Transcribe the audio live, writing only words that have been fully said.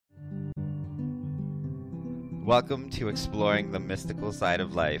Welcome to Exploring the Mystical Side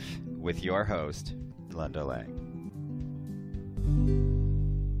of Life with your host, Linda Lang.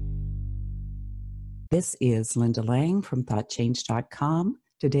 This is Linda Lang from ThoughtChange.com.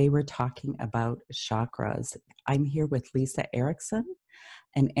 Today we're talking about chakras. I'm here with Lisa Erickson,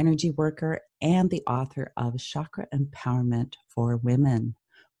 an energy worker and the author of Chakra Empowerment for Women.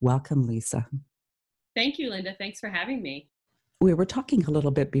 Welcome, Lisa. Thank you, Linda. Thanks for having me. We were talking a little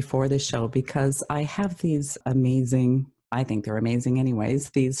bit before the show because I have these amazing, I think they're amazing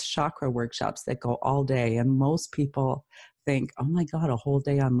anyways, these chakra workshops that go all day. And most people think, oh my God, a whole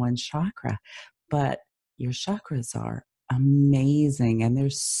day on one chakra. But your chakras are amazing. And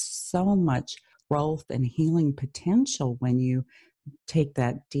there's so much growth and healing potential when you take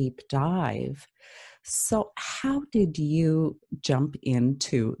that deep dive. So how did you jump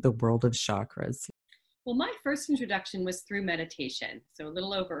into the world of chakras? Well, my first introduction was through meditation. So a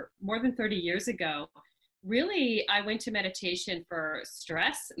little over more than 30 years ago, really, I went to meditation for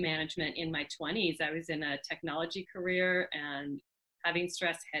stress management in my 20s. I was in a technology career and having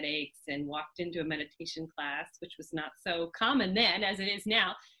stress headaches and walked into a meditation class, which was not so common then as it is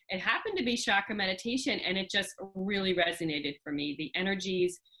now. It happened to be chakra meditation, and it just really resonated for me. The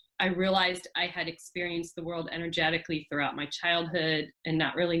energies, I realized I had experienced the world energetically throughout my childhood and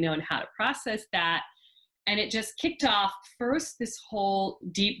not really known how to process that. And it just kicked off first this whole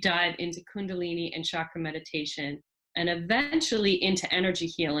deep dive into Kundalini and chakra meditation, and eventually into energy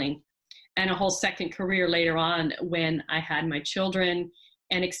healing, and a whole second career later on when I had my children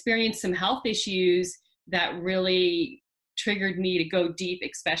and experienced some health issues that really triggered me to go deep,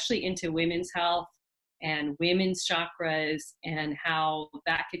 especially into women's health and women's chakras and how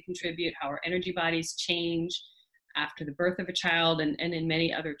that could contribute, how our energy bodies change after the birth of a child and in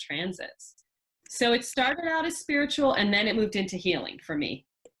many other transits. So it started out as spiritual, and then it moved into healing for me.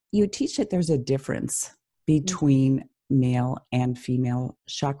 You teach that there's a difference between male and female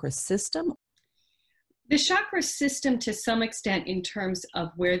chakra system. The chakra system, to some extent, in terms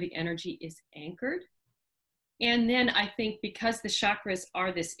of where the energy is anchored. And then I think because the chakras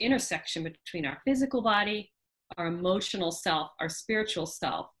are this intersection between our physical body, our emotional self, our spiritual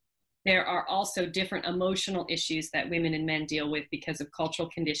self, there are also different emotional issues that women and men deal with because of cultural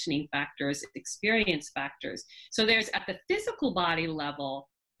conditioning factors, experience factors. So there's, at the physical body level,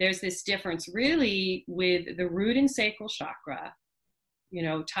 there's this difference really with the root and sacral chakra,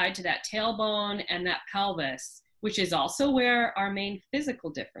 tied to that tailbone and that pelvis, which is also where our main physical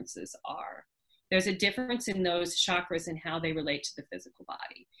differences are. There's a difference in those chakras and how they relate to the physical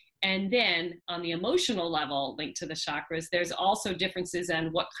body. And then on the emotional level linked to the chakras, there's also differences in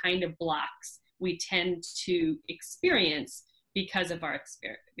what kind of blocks we tend to experience because of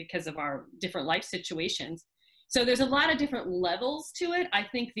our different life situations. So there's a lot of different levels to it. I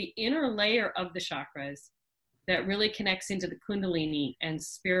think the inner layer of the chakras that really connects into the Kundalini and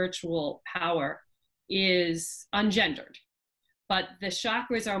spiritual power is ungendered. But the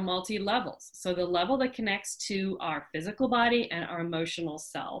chakras are multi-levels. So the level that connects to our physical body and our emotional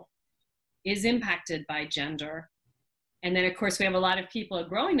self is impacted by gender. And then, of course, we have a lot of people, a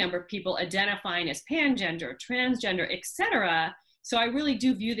growing number of people identifying as pangender, transgender, etc. So I really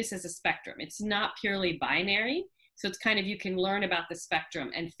do view this as a spectrum. It's not purely binary. So it's kind of, you can learn about the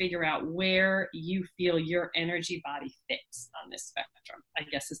spectrum and figure out where you feel your energy body fits on this spectrum, I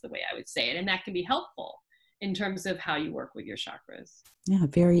guess is the way I would say it. And that can be helpful in terms of how you work with your chakras. Yeah,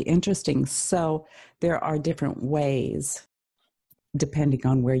 very interesting. So there are different ways, depending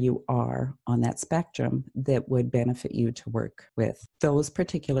on where you are on that spectrum, that would benefit you to work with those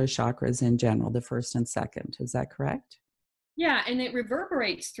particular chakras in general, the first and second. Is that correct? Yeah, and it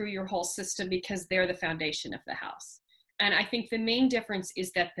reverberates through your whole system because they're the foundation of the house. And I think the main difference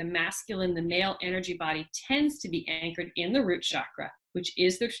is that the masculine, the male energy body tends to be anchored in the root chakra, which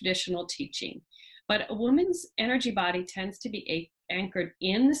is the traditional teaching. But a woman's energy body tends to be anchored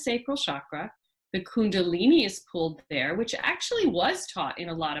in the sacral chakra. The Kundalini is pulled there, which actually was taught in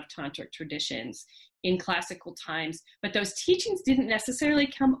a lot of tantric traditions in classical times. But those teachings didn't necessarily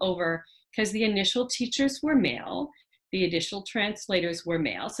come over because the initial teachers were male, the initial translators were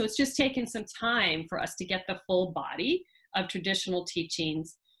male. So it's just taken some time for us to get the full body of traditional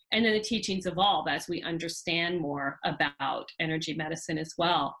teachings. And then the teachings evolve as we understand more about energy medicine as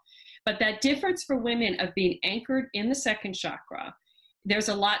well. But that difference for women of being anchored in the second chakra, there's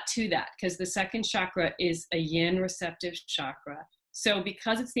a lot to that because the second chakra is a yin receptive chakra. So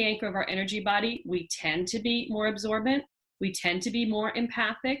because it's the anchor of our energy body, we tend to be more absorbent. We tend to be more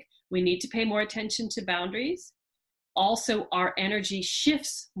empathic. We need to pay more attention to boundaries. Also, our energy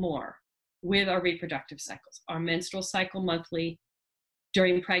shifts more with our reproductive cycles. Our menstrual cycle monthly,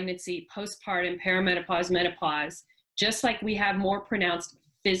 during pregnancy, postpartum, perimenopause, menopause. Just like we have more pronounced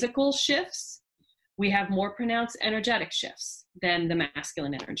physical shifts, we have more pronounced energetic shifts than the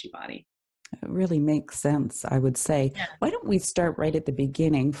masculine energy body. It really makes sense, I would say. Yeah. Why don't we start right at the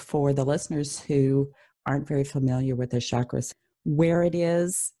beginning for the listeners who aren't very familiar with the chakras, where it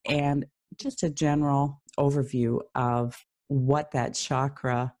is, and just a general overview of what that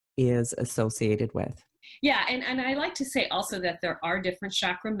chakra is associated with. Yeah, and I like to say also that there are different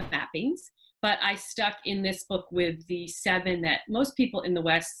chakra mappings, but I stuck in this book with the 7 that most people in the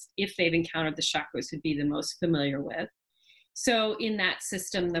West, if they've encountered the chakras, would be the most familiar with. So in that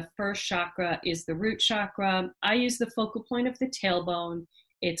system, the first chakra is the root chakra. I use the focal point of the tailbone.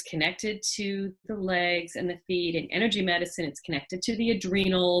 It's connected to the legs and the feet. In energy medicine, it's connected to the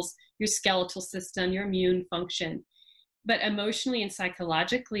adrenals, your skeletal system, your immune function. But emotionally and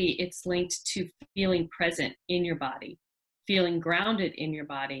psychologically, it's linked to feeling present in your body, feeling grounded in your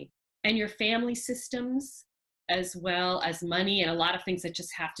body, and your family systems, as well as money and a lot of things that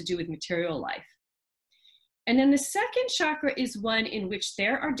just have to do with material life. And then the second chakra is one in which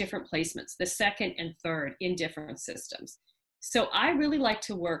there are different placements, the second and third in different systems. So I really like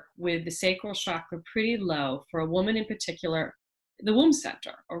to work with the sacral chakra pretty low for a woman in particular, the womb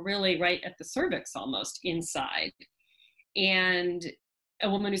center, or really right at the cervix almost inside. And a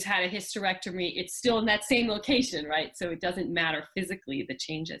woman who's had a hysterectomy, it's still in that same location, right? So it doesn't matter physically, the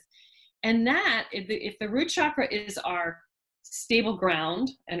changes. And that, if the root chakra is our stable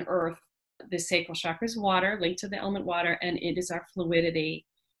ground and earth, the sacral chakra is water, linked to the element water, and it is our fluidity.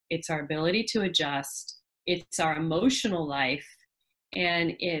 It's our ability to adjust. It's our emotional life,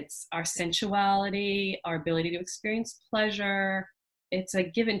 and it's our sensuality, our ability to experience pleasure. It's a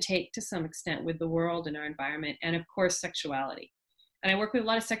give and take to some extent with the world and our environment, and of course, sexuality. And I work with a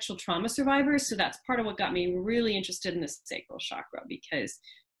lot of sexual trauma survivors, so that's part of what got me really interested in the sacral chakra, because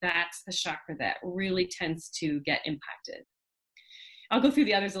that's the chakra that really tends to get impacted. I'll go through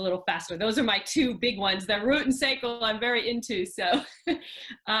the others a little faster. Those are my 2 big ones. The root and sacral I'm very into. So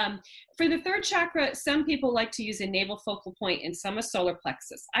for the third chakra, some people like to use a navel focal point and some a solar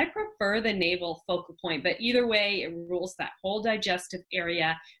plexus. I prefer the navel focal point, but either way, it rules that whole digestive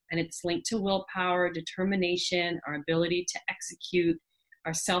area, and it's linked to willpower, determination, our ability to execute,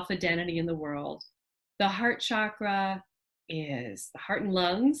 our self-identity in the world. The heart chakra is the heart and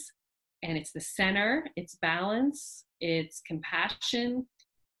lungs, and it's the center, it's balance, it's compassion,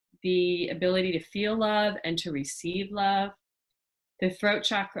 the ability to feel love and to receive love. The throat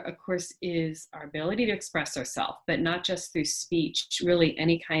chakra, of course, is our ability to express ourselves, but not just through speech, really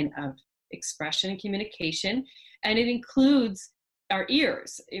any kind of expression and communication. And it includes our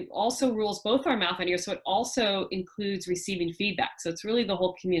ears. It also rules both our mouth and ears, so it also includes receiving feedback. So it's really the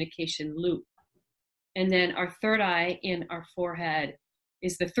whole communication loop. And then our third eye in our forehead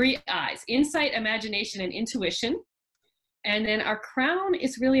is the 3 eyes: insight, imagination, and intuition. And then our crown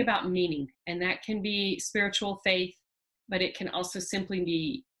is really about meaning, and that can be spiritual faith, but it can also simply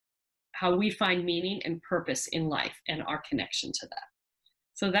be how we find meaning and purpose in life and our connection to that.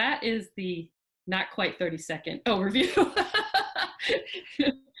 So that is the not quite 30-second overview.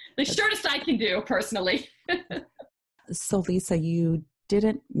 The shortest I can do personally. So Lisa, you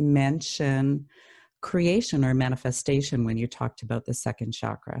didn't mention creation or manifestation when you talked about the second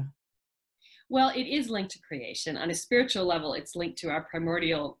chakra. Well, it is linked to creation. On a spiritual level, it's linked to our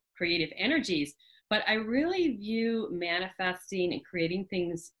primordial creative energies. But I really view manifesting and creating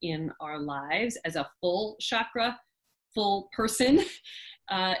things in our lives as a full chakra, full person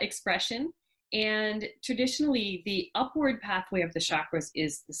expression. And traditionally, the upward pathway of the chakras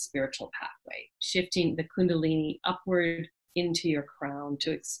is the spiritual pathway, shifting the kundalini upward into your crown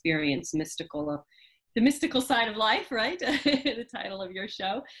to experience the mystical side of life, right? The title of your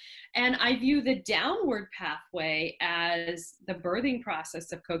show. And I view the downward pathway as the birthing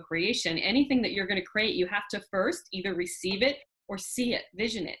process of co-creation. Anything that you're going to create, you have to first either receive it or see it,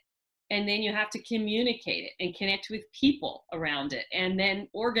 vision it. And then you have to communicate it and connect with people around it, and then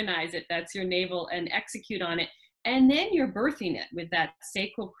organize it. That's your navel, and execute on it. And then you're birthing it with that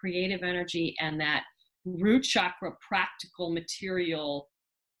sacral creative energy and that root chakra practical material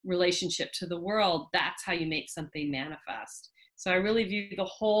relationship to the world. That's how you make something manifest. So I really view the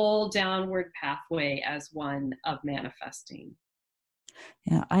whole downward pathway as one of manifesting.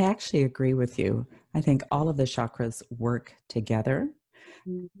 Yeah, I actually agree with you. I think all of the chakras work together,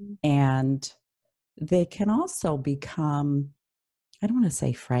 and they can also become, I don't want to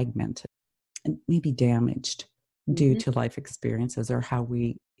say fragmented, maybe damaged due to life experiences or how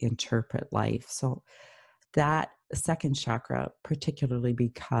we interpret life. So that second chakra, particularly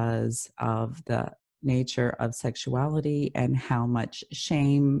because of the nature of sexuality and how much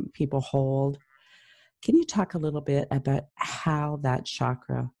shame people hold. Can you talk a little bit about how that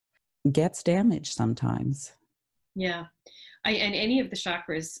chakra gets damaged sometimes? Yeah. And any of the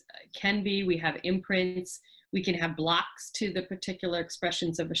chakras can be, we have imprints, we can have blocks to the particular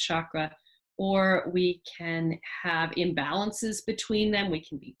expressions of a chakra, or we can have imbalances between them. We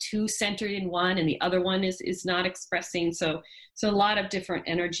can be too centered in one and the other one is not expressing. So a lot of different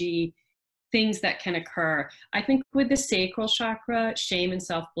energy things that can occur. I think with the sacral chakra, shame and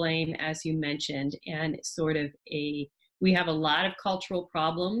self-blame, as you mentioned, and we have a lot of cultural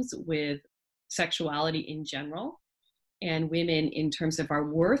problems with sexuality in general, and women in terms of our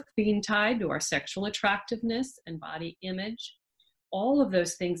worth being tied to our sexual attractiveness and body image. All of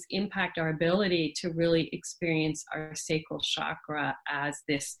those things impact our ability to really experience our sacral chakra as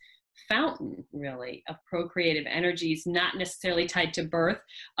this fountain, really, of procreative energies, not necessarily tied to birth,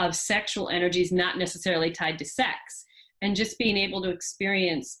 of sexual energies, not necessarily tied to sex, and just being able to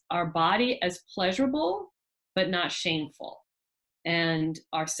experience our body as pleasurable, but not shameful, and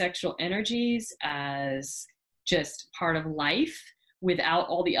our sexual energies as just part of life without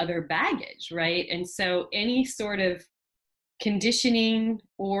all the other baggage, right? And so any sort of conditioning,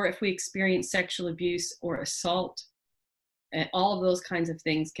 or if we experience sexual abuse or assault, all of those kinds of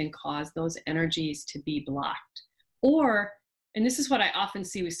things can cause those energies to be blocked. Or, and this is what I often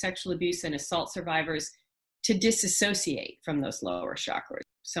see with sexual abuse and assault survivors, to disassociate from those lower chakras.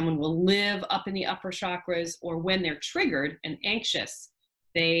 Someone will live up in the upper chakras, or when they're triggered and anxious,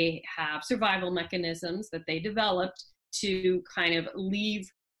 they have survival mechanisms that they developed to kind of leave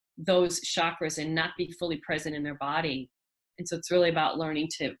those chakras and not be fully present in their body. And so it's really about learning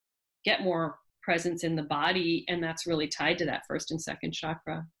to get more presence in the body, and that's really tied to that first and second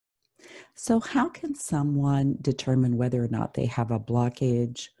chakra. So how can someone determine whether or not they have a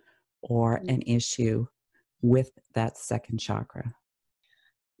blockage or an issue with that second chakra?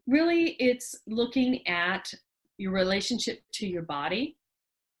 Really, it's looking at your relationship to your body.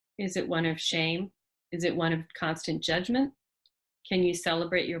 Is it one of shame? Is it one of constant judgment? Can you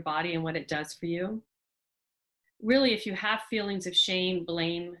celebrate your body and what it does for you? Really, if you have feelings of shame,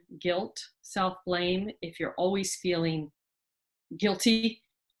 blame, guilt, self-blame, if you're always feeling guilty,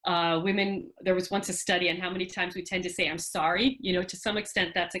 women, there was once a study on how many times we tend to say, I'm sorry, to some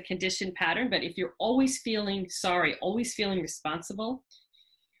extent that's a conditioned pattern, but if you're always feeling sorry, always feeling responsible,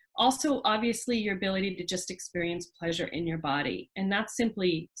 also, obviously, your ability to just experience pleasure in your body, and not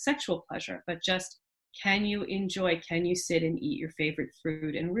simply sexual pleasure, but just can you sit and eat your favorite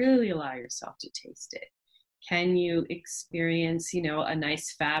fruit and really allow yourself to taste it? Can you experience, a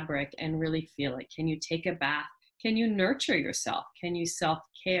nice fabric and really feel it? Can you take a bath? Can you nurture yourself? Can you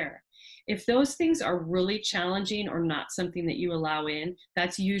self-care? If those things are really challenging or not something that you allow in,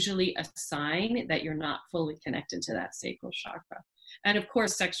 that's usually a sign that you're not fully connected to that sacral chakra. And of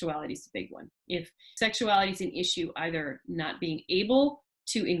course, sexuality is a big one. If sexuality is an issue, either not being able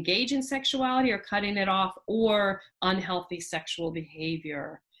to engage in sexuality or cutting it off, or unhealthy sexual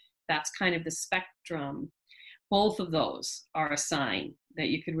behavior, that's kind of the spectrum. Both of those are a sign that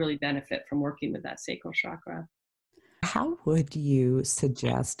you could really benefit from working with that sacral chakra. How would you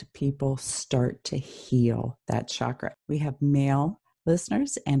suggest people start to heal that chakra? We have male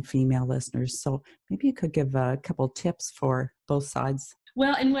listeners and female listeners, so maybe you could give a couple tips for both sides.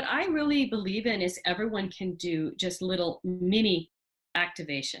 Well, and what I really believe in is everyone can do just little mini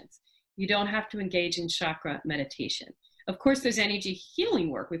activations. You don't have to engage in chakra meditation. Of course, there's energy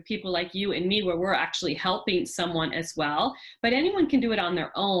healing work with people like you and me where we're actually helping someone as well, but anyone can do it on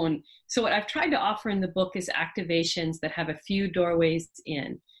their own. So what I've tried to offer in the book is activations that have a few doorways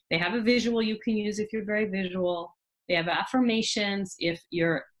in. They have a visual you can use if you're very visual. They have affirmations if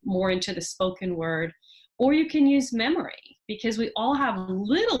you're more into the spoken word, or you can use memory, because we all have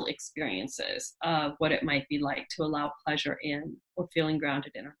little experiences of what it might be like to allow pleasure in or feeling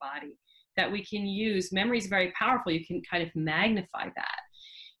grounded in our body that we can use. Memory is very powerful. You can kind of magnify that.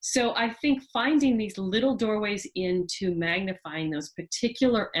 So I think finding these little doorways into magnifying those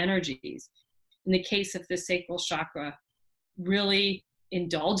particular energies, in the case of the sacral chakra, really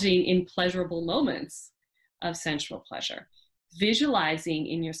indulging in pleasurable moments of sensual pleasure, visualizing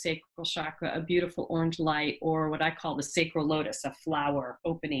in your sacral chakra a beautiful orange light, or what I call the sacral lotus, a flower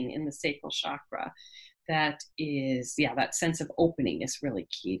opening in the sacral chakra. That is, that sense of opening is really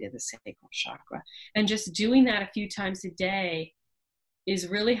key to the sacral chakra. And just doing that a few times a day is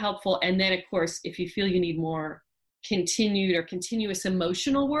really helpful. And then, of course, if you feel you need more continued or continuous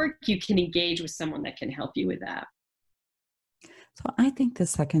emotional work, you can engage with someone that can help you with that. So I think the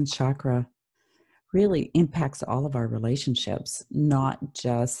second chakra really impacts all of our relationships, not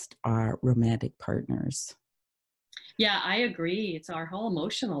just our romantic partners. Yeah, I agree. It's our whole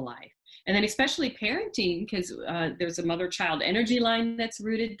emotional life. And then especially parenting, because there's a mother-child energy line that's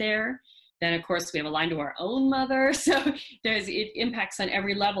rooted there. Then, of course, we have a line to our own mother. So it impacts on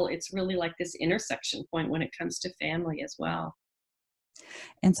every level. It's really like this intersection point when it comes to family as well.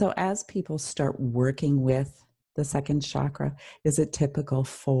 And so as people start working with the second chakra, is it typical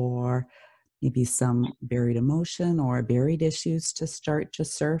for maybe some buried emotion or buried issues to start to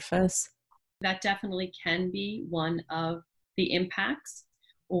surface? That definitely can be one of the impacts,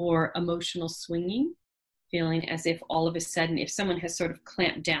 or emotional swinging, feeling as if all of a sudden, if someone has sort of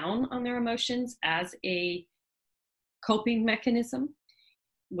clamped down on their emotions as a coping mechanism,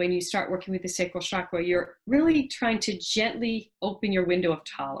 when you start working with the sacral chakra, you're really trying to gently open your window of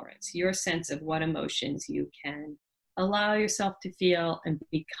tolerance, your sense of what emotions you can allow yourself to feel and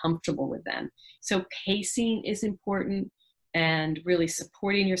be comfortable with them. So pacing is important, and really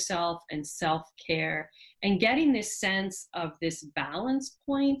supporting yourself and self-care, and getting this sense of this balance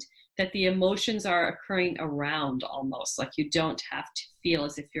point that the emotions are occurring around, almost like you don't have to feel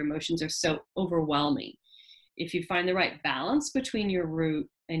as if your emotions are so overwhelming. If you find the right balance between your root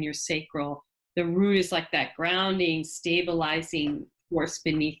and your sacral, the root is like that grounding, stabilizing force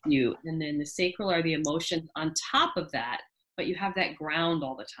beneath you. And then the sacral are the emotions on top of that, but you have that ground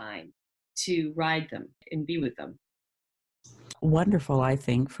all the time to ride them and be with them. Wonderful, I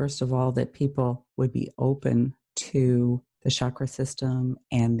think, first of all, that people would be open to the chakra system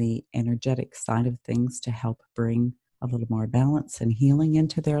and the energetic side of things to help bring a little more balance and healing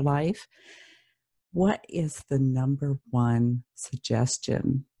into their life. What is the number one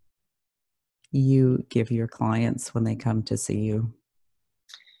suggestion you give your clients when they come to see you?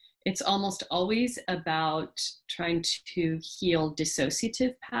 It's almost always about trying to heal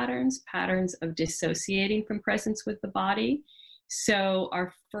dissociative patterns of dissociating from presence with the body. So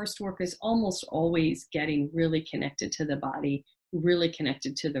our first work is almost always getting really connected to the body, really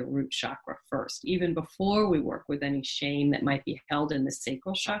connected to the root chakra first, even before we work with any shame that might be held in the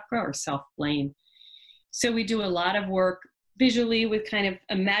sacral chakra or self-blame. So we do a lot of work visually with kind of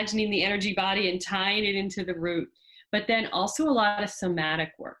imagining the energy body and tying it into the root, but then also a lot of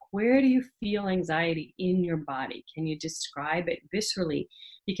somatic work. Where do you feel anxiety in your body? Can you describe it viscerally?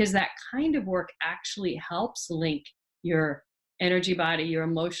 Because that kind of work actually helps link your energy body, your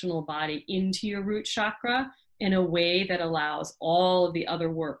emotional body into your root chakra in a way that allows all of the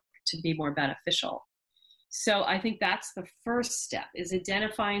other work to be more beneficial. So I think that's the first step, is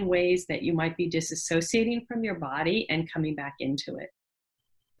identifying ways that you might be disassociating from your body and coming back into it.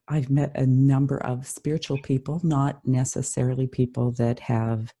 I've met a number of spiritual people, not necessarily people that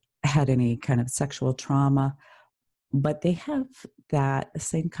have had any kind of sexual trauma, but they have that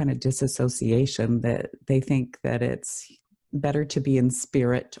same kind of disassociation, that they think that it's better to be in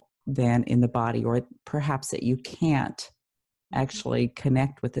spirit than in the body, or perhaps that you can't actually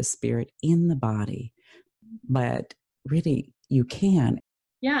connect with the spirit in the body, but really you can.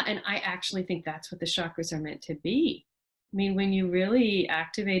 Yeah, and I actually think that's what the chakras are meant to be. I mean, when you really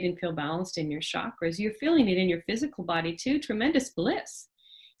activate and feel balanced in your chakras, you're feeling it in your physical body too, tremendous bliss.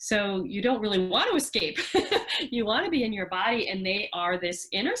 So you don't really want to escape. You want to be in your body, and they are this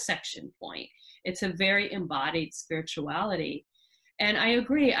intersection point. It's a very embodied spirituality. And I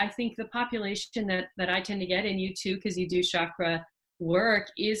agree. I think the population that I tend to get, and you too, because you do chakra work,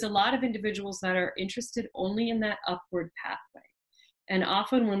 is a lot of individuals that are interested only in that upward pathway. And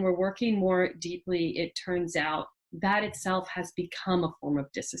often when we're working more deeply, it turns out that itself has become a form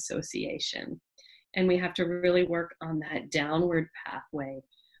of disassociation. And we have to really work on that downward pathway,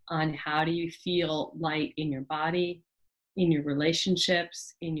 on how do you feel light in your body, in your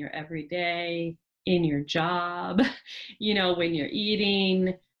relationships, in your everyday, in your job, when you're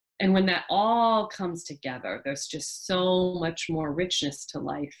eating. And when that all comes together, there's just so much more richness to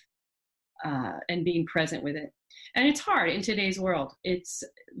life, and being present with it. And it's hard in today's world. It's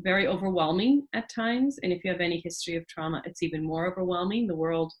very overwhelming at times. And if you have any history of trauma, it's even more overwhelming. The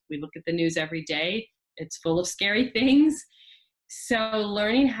world, we look at the news every day, it's full of scary things. So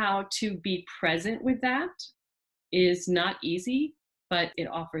learning how to be present with that is not easy, but it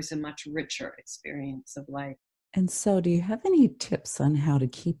offers a much richer experience of life. And so do you have any tips on how to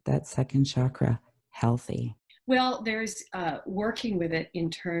keep that second chakra healthy? Well, there's working with it in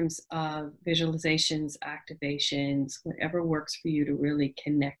terms of visualizations, activations, whatever works for you to really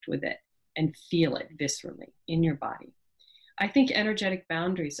connect with it and feel it viscerally in your body. I think energetic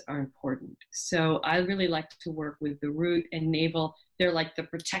boundaries are important. So I really like to work with the root and navel. They're like the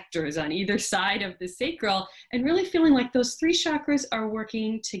protectors on either side of the sacral, and really feeling like those three chakras are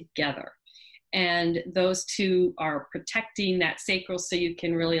working together. And those two are protecting that sacral so you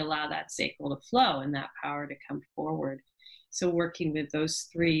can really allow that sacral to flow and that power to come forward. So working with those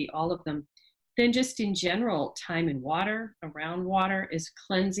three, all of them. Then just in general, time in water, around water is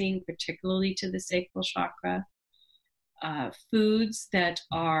cleansing, particularly to the sacral chakra. Foods that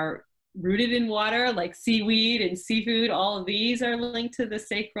are rooted in water, like seaweed and seafood, all of these are linked to the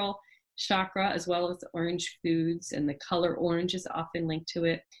sacral chakra, as well as the orange foods, and the color orange is often linked to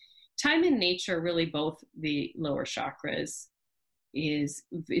it. Time in nature, really both the lower chakras,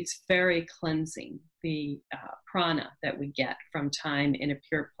 it's very cleansing. The prana that we get from time in a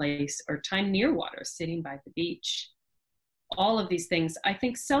pure place or time near water, sitting by the beach, all of these things. I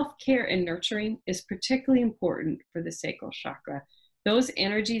think self-care and nurturing is particularly important for the sacral chakra. Those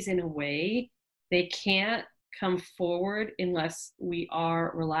energies, in a way, they can't come forward unless we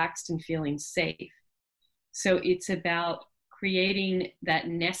are relaxed and feeling safe. So it's about creating that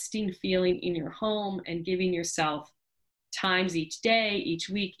nesting feeling in your home and giving yourself times each day, each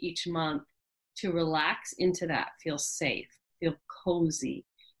week, each month to relax into that, feel safe, feel cozy.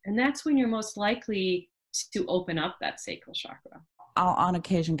 And that's when you're most likely to open up that sacral chakra. I'll on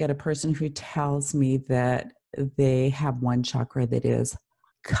occasion get a person who tells me that they have one chakra that is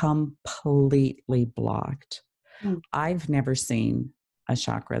completely blocked. I've never seen a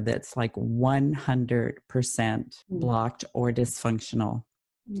chakra that's like 100% blocked or dysfunctional.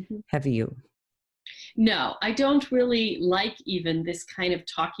 Have you? No, I don't really like even this kind of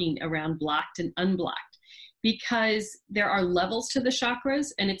talking around blocked and unblocked, because there are levels to the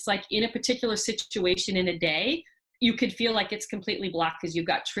chakras, and it's like in a particular situation in a day, you could feel like it's completely blocked because you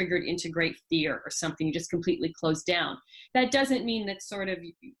got triggered into great fear or something. You just completely closed down. That doesn't mean that sort of,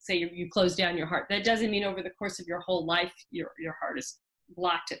 say you close down your heart. That doesn't mean over the course of your whole life, your heart is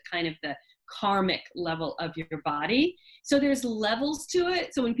blocked at kind of the karmic level of your body. So there's levels to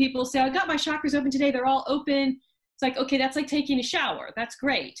it. So when people say, I got my chakras open today, they're all open. It's like, okay, that's like taking a shower. That's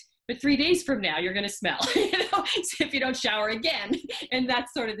great. But 3 days from now, you're going to smell, so if you don't shower again. And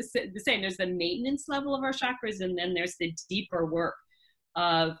that's sort of the same. There's the maintenance level of our chakras, and then there's the deeper work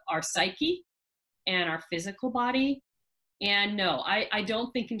of our psyche and our physical body. And no, I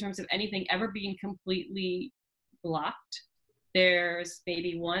don't think in terms of anything ever being completely blocked. There's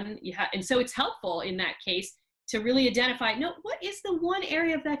maybe one, and so it's helpful in that case to really identify, no, what is the one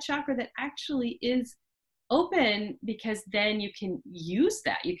area of that chakra that actually is open, because then you can use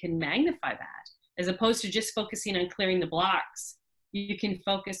that, you can magnify that, as opposed to just focusing on clearing the blocks. You can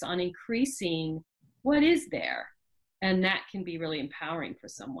focus on increasing what is there, and that can be really empowering for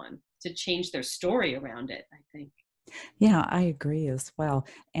someone to change their story around it, I think. Yeah, I agree as well.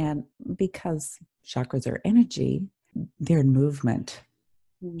 And because chakras are energy, they're in movement,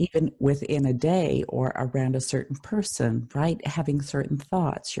 even within a day or around a certain person, right? Having certain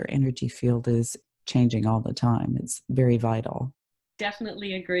thoughts, your energy field is changing all the time. It's very vital.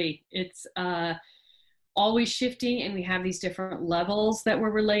 Definitely agree. It's always shifting, and we have these different levels that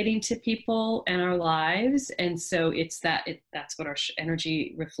we're relating to people and our lives. And so it's that's what our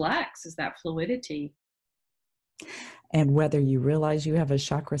energy reflects, is that fluidity. And whether you realize you have a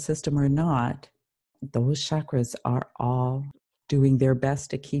chakra system or not, those chakras are all doing their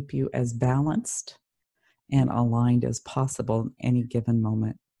best to keep you as balanced and aligned as possible in any given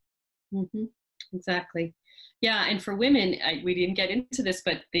moment. Exactly. Yeah. And for women, we didn't get into this,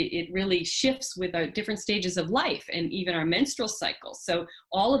 but it really shifts with our different stages of life and even our menstrual cycle. So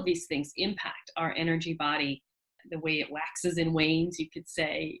all of these things impact our energy body, the way it waxes and wanes, you could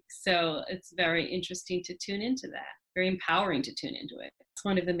say. So it's very interesting to tune into that, very empowering to tune into it. It's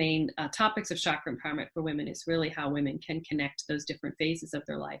one of the main topics of chakra empowerment for women, is really how women can connect those different phases of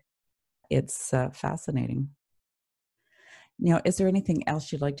their life. It's fascinating. Now, is there anything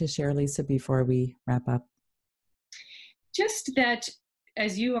else you'd like to share, Lisa, before we wrap up? Just that,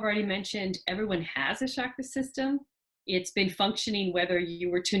 as you already mentioned, everyone has a chakra system. It's been functioning whether you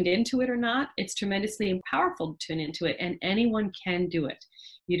were tuned into it or not. It's tremendously powerful to tune into it, and anyone can do it.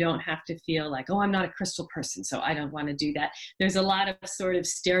 You don't have to feel like, oh, I'm not a crystal person, so I don't want to do that. There's a lot of sort of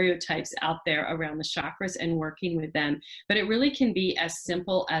stereotypes out there around the chakras and working with them, but it really can be as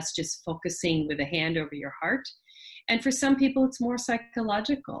simple as just focusing with a hand over your heart. And for some people, it's more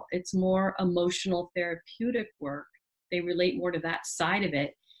psychological. It's more emotional, therapeutic work. They relate more to that side of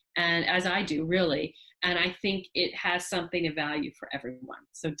it, and as I do, really. And I think it has something of value for everyone.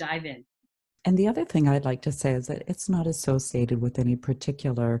 So dive in. And the other thing I'd like to say is that it's not associated with any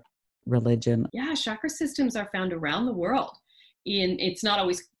particular religion. Yeah, chakra systems are found around the world. It's not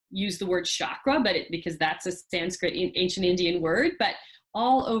always use the word chakra, but because that's a Sanskrit, ancient Indian word, but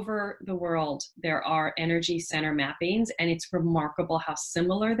all over the world, there are energy center mappings, and it's remarkable how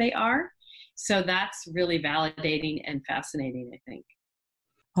similar they are. So that's really validating and fascinating, I think.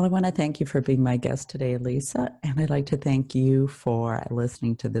 Well, I want to thank you for being my guest today, Lisa. And I'd like to thank you for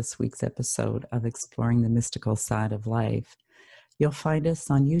listening to this week's episode of Exploring the Mystical Side of Life. You'll find us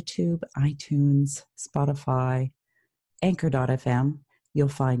on YouTube, iTunes, Spotify, Anchor.fm. You'll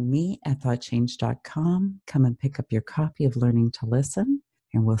find me at thoughtchange.com. Come and pick up your copy of Learning to Listen,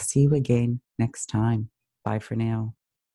 and we'll see you again next time. Bye for now.